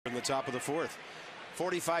the top of the fourth.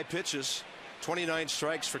 45 pitches, 29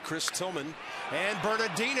 strikes for Chris Tillman, and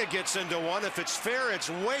Bernadina gets into one. If it's fair, it's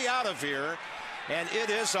way out of here, and it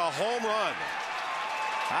is a home run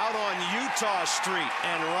out on Utah Street,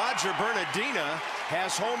 and Roger Bernadina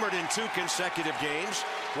has homered in 2 consecutive games.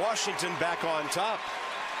 Washington back on top.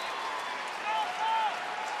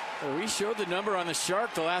 Well, we showed the number on the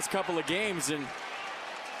Shark the last couple of games, and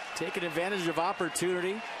taking advantage of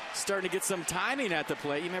opportunity, starting to get some timing at the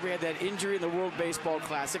plate. You remember he had that injury in the World Baseball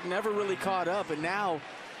Classic, never really caught up, and now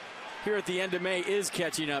here at the end of May is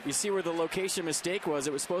catching up. You see where the location mistake was.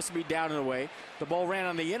 It was supposed to be down and away. The ball ran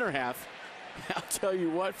on the inner half. I'll tell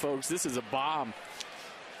you what, folks, this is a bomb.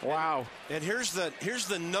 Wow. And here's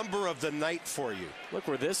the number of the night for you. Look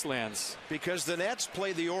where this lands. Because the Nats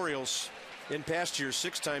play the Orioles in past years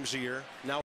 6 times a year. Now